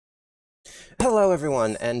Hello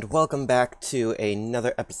everyone, and welcome back to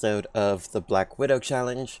another episode of the Black Widow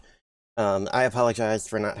Challenge. I apologize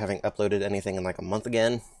for not having uploaded anything in like a month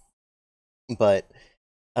again, but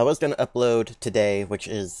I was going to upload today, which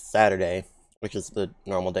is Saturday, which is the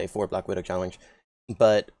normal day for Black Widow Challenge,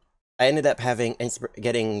 but I ended up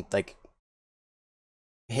getting like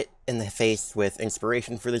hit in the face with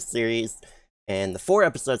inspiration for this series, and the 4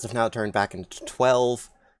 episodes have now turned back into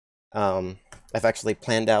 12. I've actually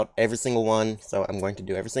planned out every single one, so I'm going to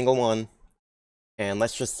do every single one. And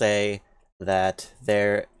let's just say that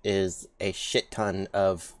there is a shit ton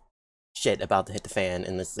of shit about to hit the fan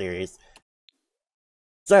in this series.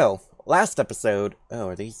 So, last episode... Oh,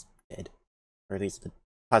 are these dead? Or are these the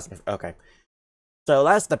positive? Okay. So,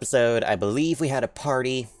 last episode, I believe we had a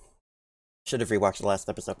party. Should have rewatched the last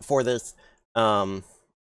episode before this. And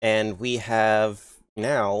we have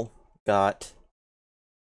now got,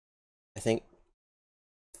 I think,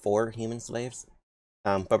 4 human slaves.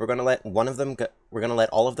 But we're gonna let one of them go. We're gonna let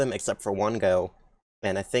all of them except for one go.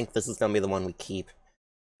 And I think this is gonna be the one we keep,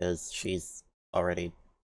 because she's already,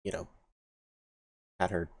 you know, had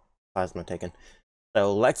her plasma taken.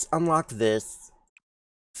 So let's unlock this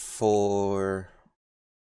for...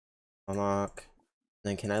 Unlock.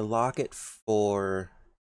 Then can I lock it for...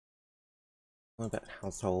 What about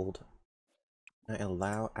household? Can I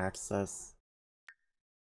allow access?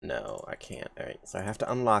 No, I can't. Alright, so I have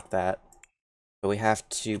to unlock that. But we have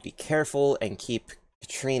to be careful and keep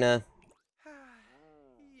Katrina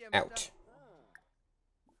out.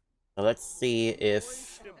 So let's see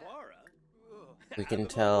if we can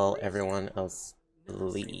tell everyone else to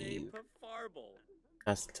leave.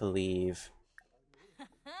 Us to leave.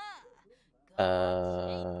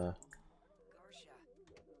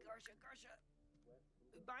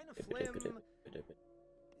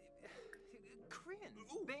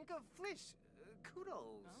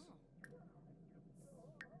 Kudos.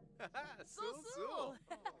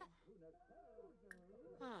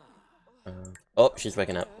 Oh, she's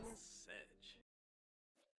waking up.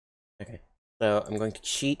 Okay, so I'm going to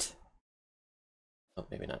cheat. Oh,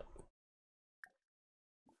 maybe not.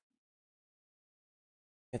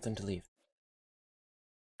 Get them to leave.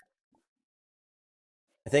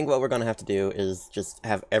 I think what we're going to have to do is just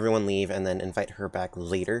have everyone leave and then invite her back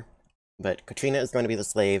later. But Katrina is going to be the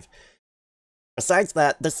slave. Besides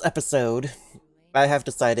that, this episode, I have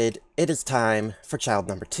decided it is time for child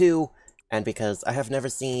number 2, and because I have never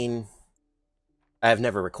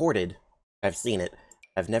recorded, I've seen it,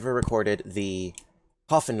 I've never recorded the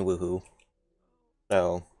coffin woohoo,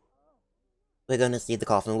 so we're gonna see the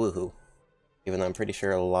coffin woohoo, even though I'm pretty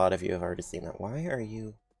sure a lot of you have already seen that. Why are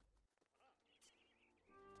you...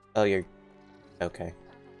 Oh, you're... Okay.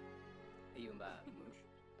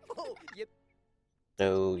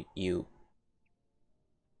 So, you...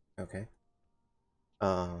 Okay.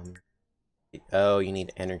 Oh, you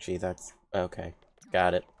need energy, that's... Okay,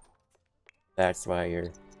 got it. That's why you're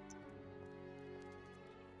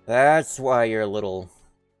a little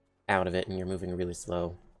out of it and you're moving really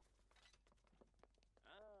slow.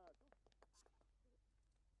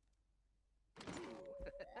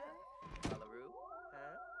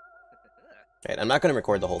 Right, I'm not gonna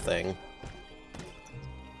record the whole thing.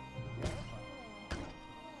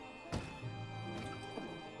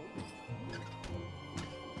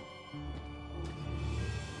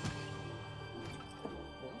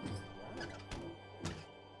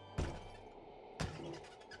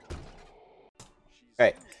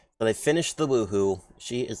 Alright, so they finished the woohoo.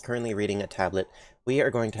 She is currently reading a tablet. We are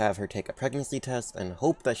going to have her take a pregnancy test and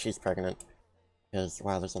hope that she's pregnant. Because,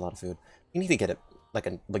 wow, there's a lot of food. We need to get it, like,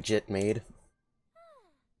 a legit maid.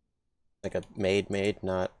 Like a maid,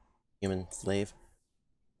 not human slave.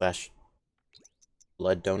 Slash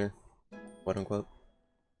blood donor, quote unquote.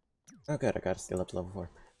 Oh good, I gotta scale up to level 4.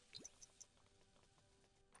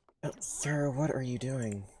 Oh, sir, what are you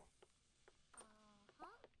doing?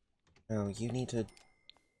 No, you need to...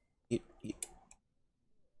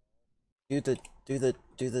 Do the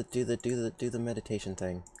meditation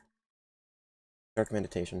thing. Dark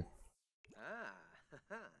meditation.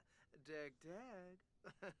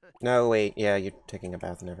 No, wait, yeah, you're taking a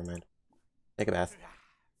bath, never mind. Take a bath.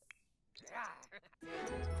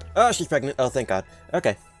 Oh, she's pregnant. Oh, thank God.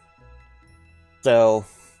 Okay. So,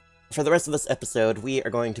 for the rest of this episode, we are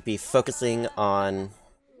going to be focusing on...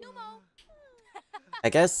 I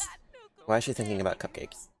guess... Why is she thinking about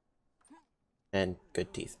cupcakes? And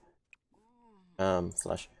good teeth.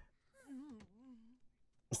 Flush.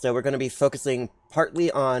 So we're going to be focusing partly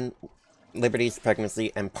on Liberty's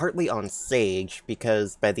pregnancy and partly on Sage,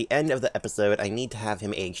 because by the end of the episode, I need to have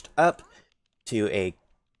him aged up to a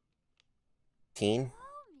teen.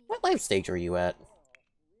 What life stage are you at?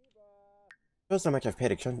 Shows how much I've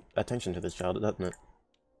paid attention to this child, doesn't it?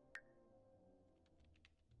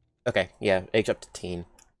 Okay, yeah, age up to teen.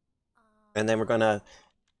 And then we're gonna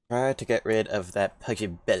try to get rid of that pudgy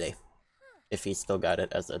belly, if he's still got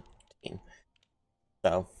it as a teen.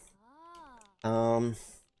 So,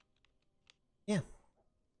 yeah.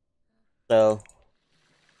 So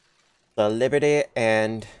Liberty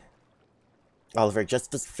and Oliver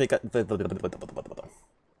just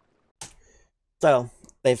So,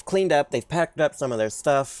 they've cleaned up, they've packed up some of their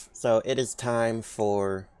stuff, so it is time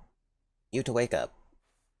for you to wake up.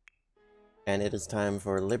 And it is time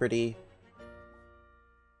for Liberty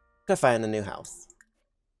to find a new house.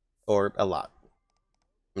 Or a lot.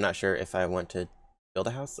 I'm not sure if I want to build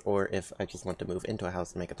a house, or if I just want to move into a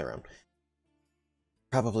house and make it their own.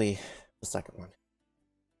 Probably the second one.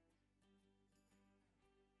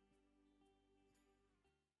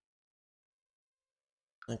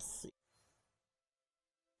 Let's see.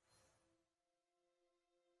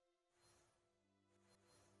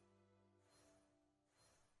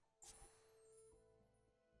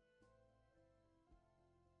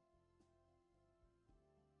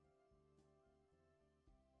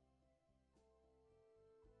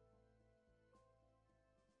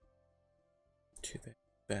 Two-bed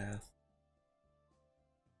bath.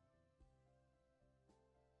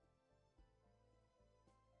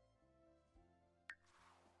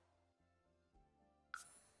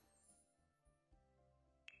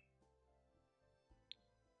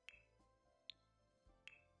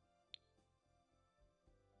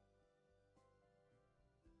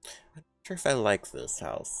 I'm not sure if I like this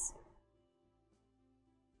house.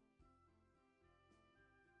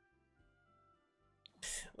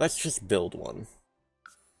 Let's just build one.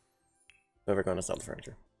 But we're going to sell the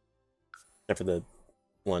furniture. Except for the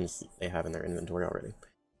ones they have in their inventory already.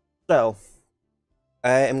 So,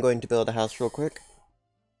 I am going to build a house real quick.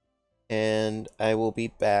 And I will be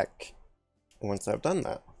back once I've done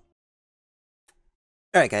that.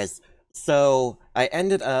 Alright guys, so I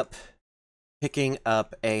ended up picking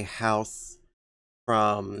up a house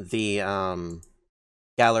from the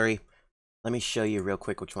gallery. Let me show you real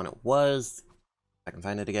quick which one it was. If I can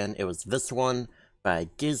find it again. It was this one by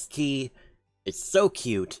Gizkey. It's so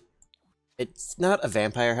cute. It's not a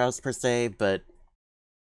vampire house per se, but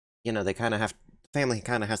you know, they kind of have, the family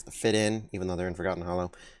kind of has to fit in, even though they're in Forgotten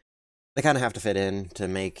Hollow. They kind of have to fit in to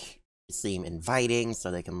make it seem inviting,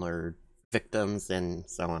 so they can lure victims and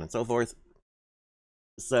so on and so forth.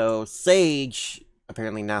 So Sage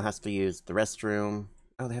apparently now has to use the restroom.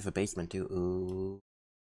 Oh, they have a basement too. Ooh.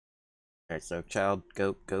 Alright, so child,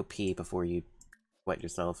 go pee before you wet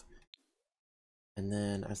yourself. And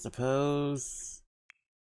then I suppose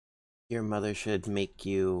your mother should make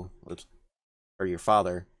you, or your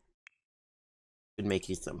father should make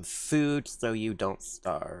you some food so you don't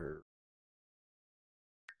starve.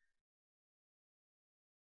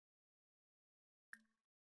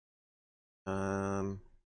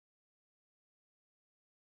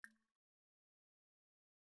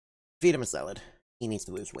 Feed him a salad. He needs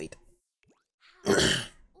to lose weight.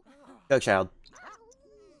 Go, child.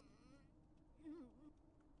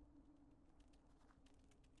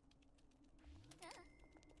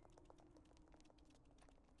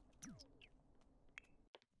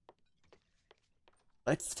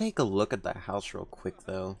 Let's take a look at the house real quick,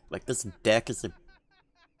 though. Like, this deck is a...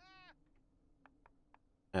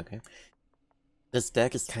 Okay. This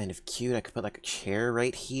deck is kind of cute. I could put, like, a chair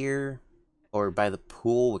right here. Or by the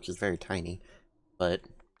pool, which is very tiny. But...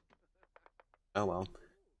 oh well.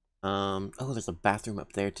 Oh, there's a bathroom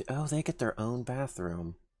up there, too. Oh, they get their own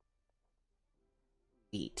bathroom.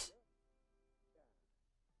 Neat.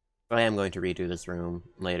 I am going to redo this room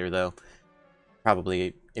later, though.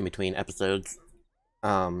 Probably in between episodes.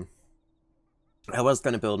 I was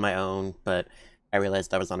going to build my own, but I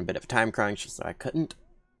realized I was on a bit of a time crunch, so I couldn't.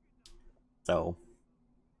 So,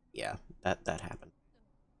 yeah, that happened.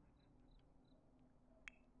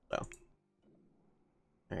 So,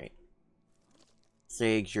 alright.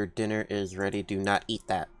 Sage, your dinner is ready. Do not eat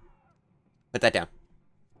that. Put that down.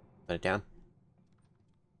 Put it down.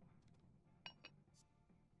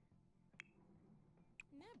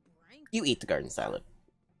 You eat the garden salad.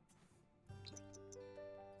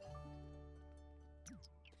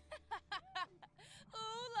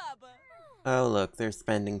 Oh, look, they're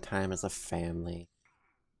spending time as a family.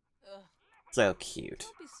 So cute.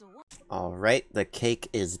 Alright, the cake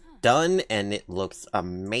is done, and it looks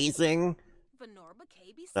amazing.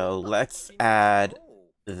 So let's add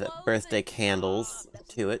the birthday candles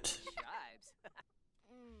to it.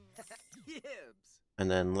 And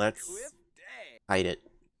then let's hide it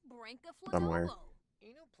somewhere.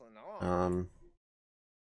 It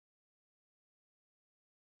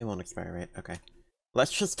won't expire, right? Okay.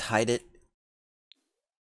 Let's just hide it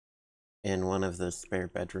in one of the spare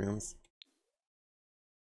bedrooms.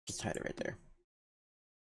 Just hide it right there.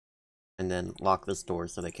 And then lock this door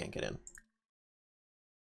so they can't get in.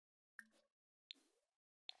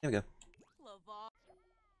 There we go.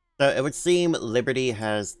 So it would seem Liberty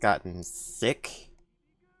has gotten sick,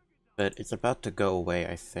 but it's about to go away,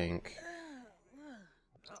 I think.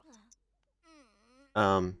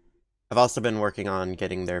 I've also been working on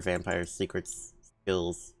getting their vampire secrets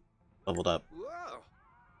skills leveled up.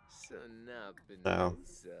 So.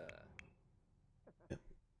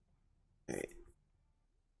 Okay.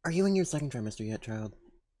 Are you in your second trimester yet, child?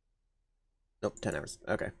 Nope, 10 hours.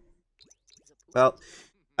 Okay. Well,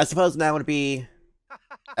 I suppose now would be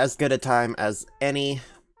as good a time as any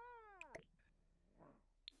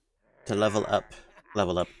to level up,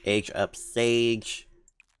 age up Sage.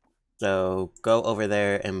 So go over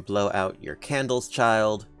there and blow out your candles,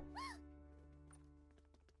 child.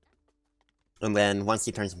 And then once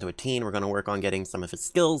he turns into a teen, we're going to work on getting some of his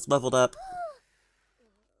skills leveled up.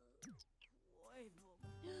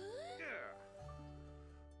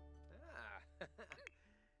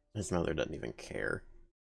 His mother doesn't even care.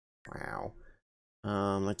 Wow.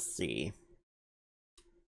 Let's see.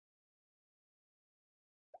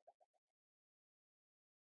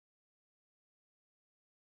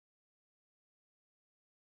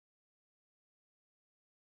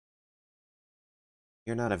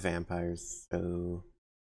 You're not a vampire, so...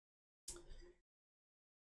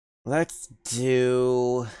 Let's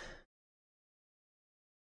do... I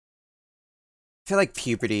feel like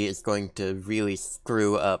puberty is going to really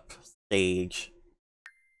screw up Sage.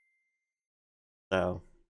 So...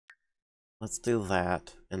 let's do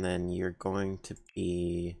that, and then you're going to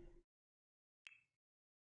be...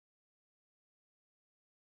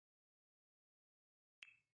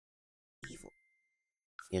 evil.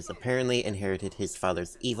 He has apparently inherited his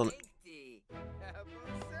father's evil...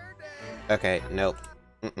 Okay, nope.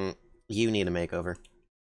 You need a makeover.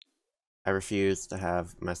 I refuse to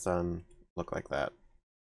have my son look like that.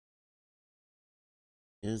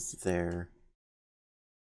 Is there...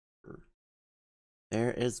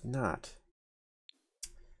 There is not.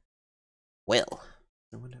 Well.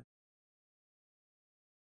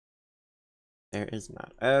 There is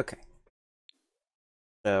not. Okay.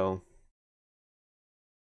 So...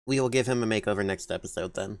 we will give him a makeover next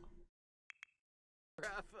episode, then.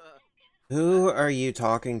 Who are you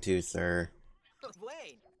talking to, sir?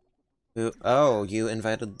 Who? Oh, you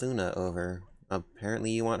invited Luna over.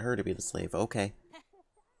 Apparently you want her to be the slave. Okay.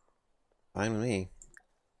 Fine with me.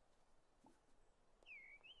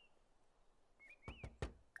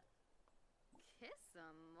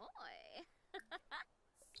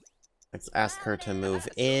 Let's ask her to move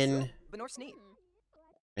in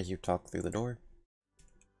as you talk through the door.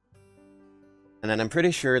 And then I'm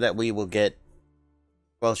pretty sure that we will get...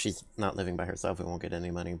 well, she's not living by herself, we won't get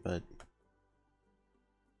any money, but...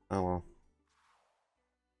 oh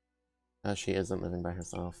well. She isn't living by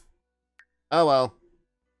herself. Oh well.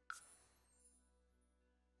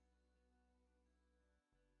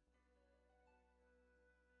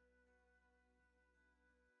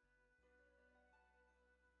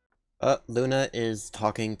 Luna is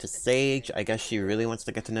talking to Sage. I guess she really wants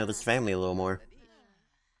to get to know this family a little more.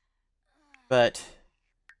 But...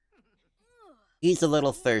 he's a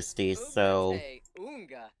little thirsty, so...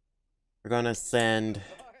 we're gonna send...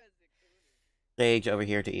 Sage over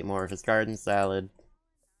here to eat more of his garden salad.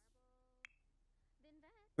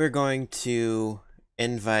 We're going to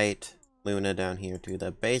invite Luna down here to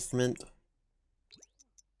the basement.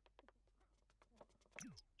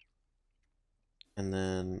 And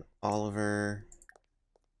then Oliver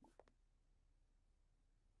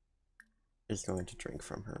is going to drink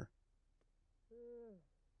from her.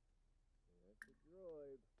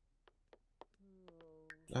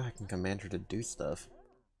 Oh, I can command her to do stuff.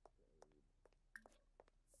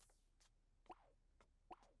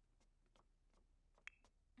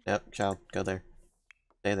 Yep, child, go there.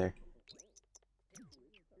 Stay there.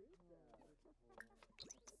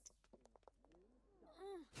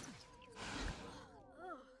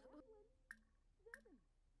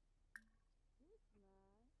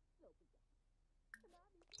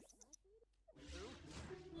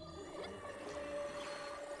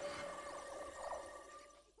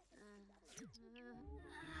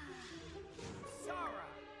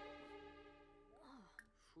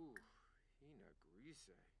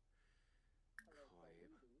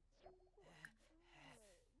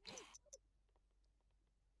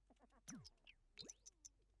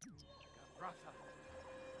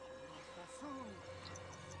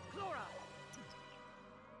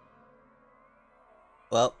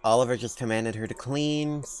 Well, Oliver just commanded her to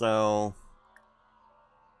clean, so...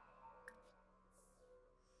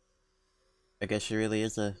 I guess she really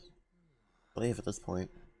is a slave at this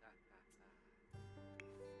point.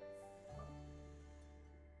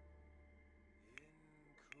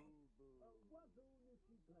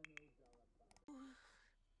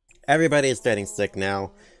 Everybody is getting sick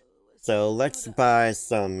now, so let's buy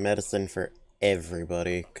some medicine for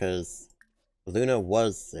everybody, because Luna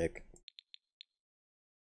was sick.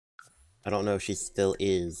 I don't know if she still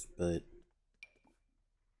is, but...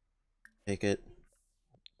 Take it.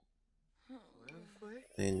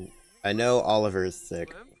 And I know Oliver is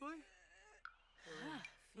sick,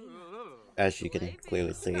 as you can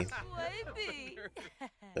clearly see.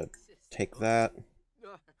 So take that.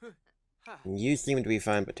 And you seem to be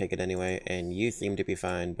fine, but take it anyway. And you seem to be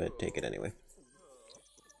fine, but take it anyway.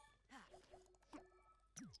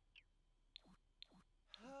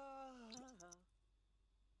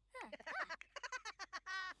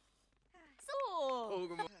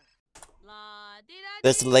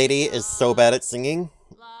 This lady is so bad at singing,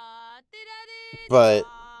 but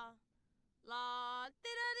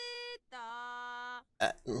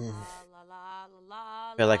I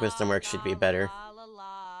feel like with some work she'd be better.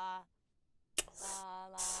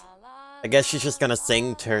 I guess she's just gonna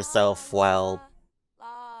sing to herself while...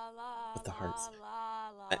 With the hearts.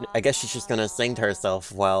 I guess she's just gonna sing to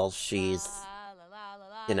herself while she's,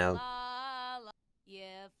 you know,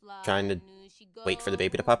 trying to wait for the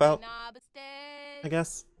baby to pop out, I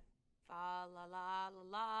guess. I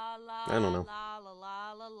don't know.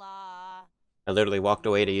 I literally walked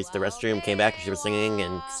away to use the restroom, came back and she was singing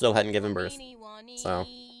and still hadn't given birth. So...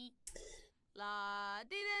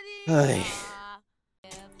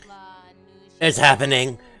 It's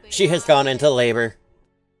happening! She has gone into labor.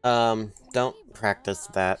 Don't practice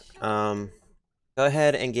that. Go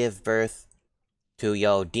ahead and give birth to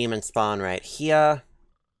yo demon spawn right here.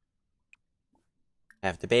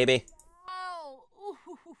 Have the baby.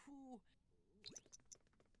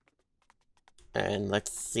 And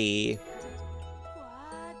let's see.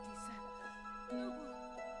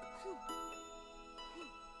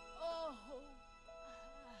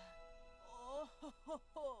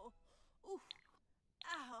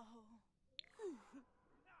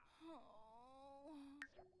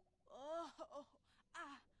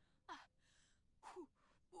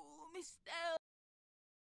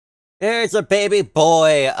 There's a baby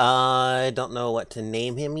boy. I don't know what to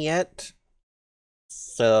name him yet.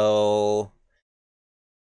 So...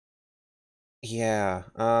 yeah,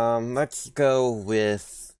 let's go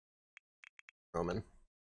with... Roman.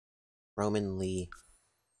 Roman Lee.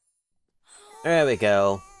 There we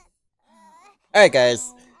go. Alright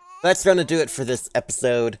guys, that's gonna do it for this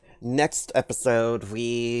episode. Next episode,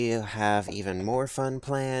 we have even more fun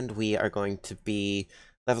planned. We are going to be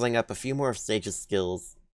leveling up a few more of Sage's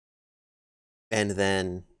skills. And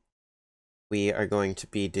then we are going to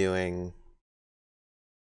be doing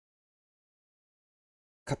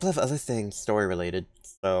a couple of other things story-related,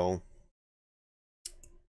 so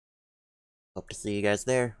hope to see you guys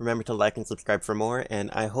there. Remember to like and subscribe for more, and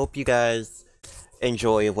I hope you guys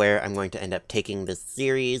enjoy where I'm going to end up taking this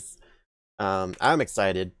series. I'm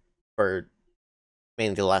excited for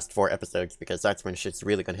mainly the last 4 episodes, because that's when shit's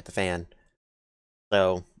really gonna hit the fan.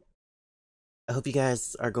 So, I hope you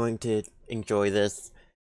guys are going to enjoy this,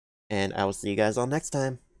 and I will see you guys all next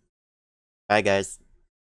time. Bye, guys.